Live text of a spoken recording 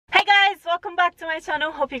welcome back to my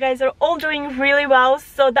channel. Hope you guys are all doing really well.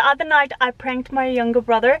 So the other night I pranked my younger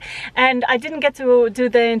brother and I didn't get to do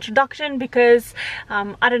the introduction because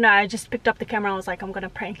I don't know, I just picked up the camera. I was like, I'm gonna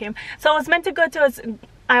prank him. So I was meant to go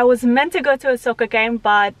to a soccer game,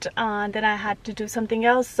 but then I had to do something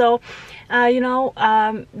else. So then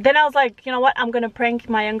I was like, you know what, I'm gonna prank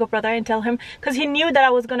my younger brother and tell him, because he knew that I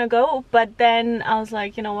was gonna go. But then I was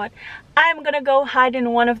like, you know what, I'm gonna go hide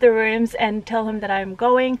in one of the rooms and tell him that I'm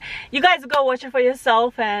going. You guys go watch it for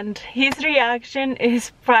yourself, and his reaction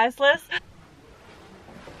is priceless.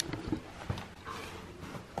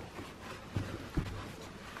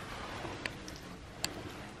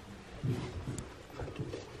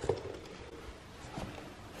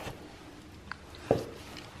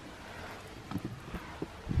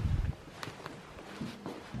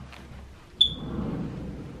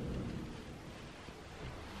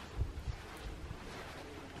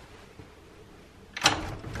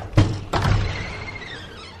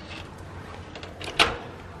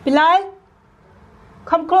 Bilal,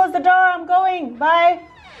 come close the door, I'm going, bye.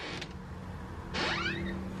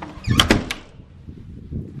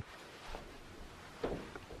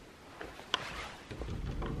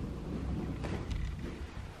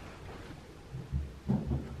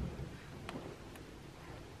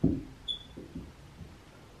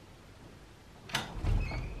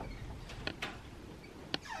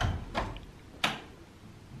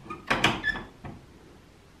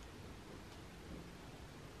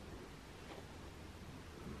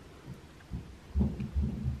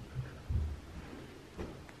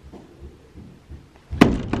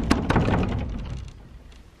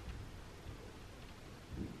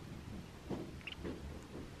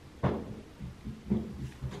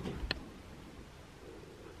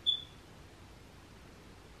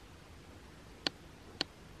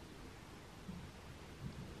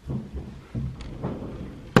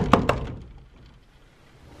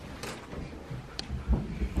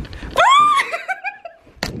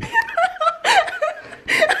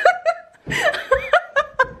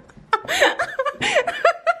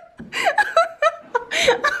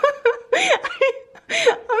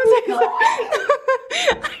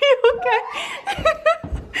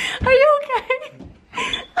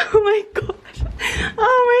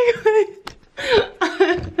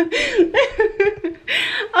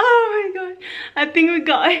 I think we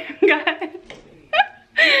got him, guys.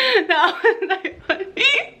 That was like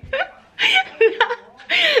funny.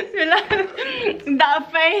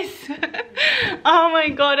 That face. Oh my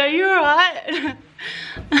god, are you alright?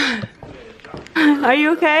 Are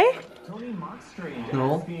you okay?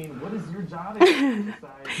 No.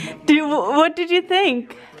 What did you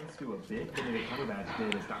think?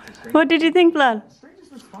 What did you think, Vlad?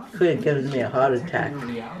 Could have given me a heart attack.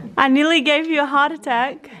 I nearly gave you a heart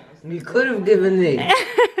attack. You could have given me.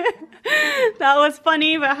 That was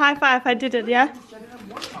funny, but high five, I did it, yeah?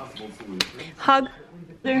 Hug.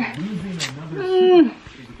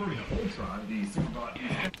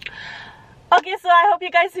 Okay, so I hope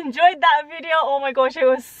you guys enjoyed that video. Oh my gosh, it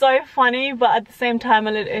was so funny, but at the same time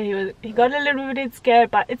he got a little bit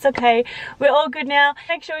scared, but it's okay. We're all good now.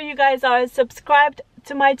 Make sure you guys are subscribed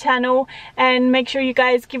to my channel and make sure you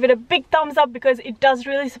guys give it a big thumbs up, because it does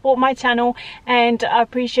really support my channel and I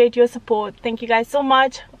appreciate your support. Thank you guys so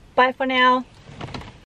much. Bye for now.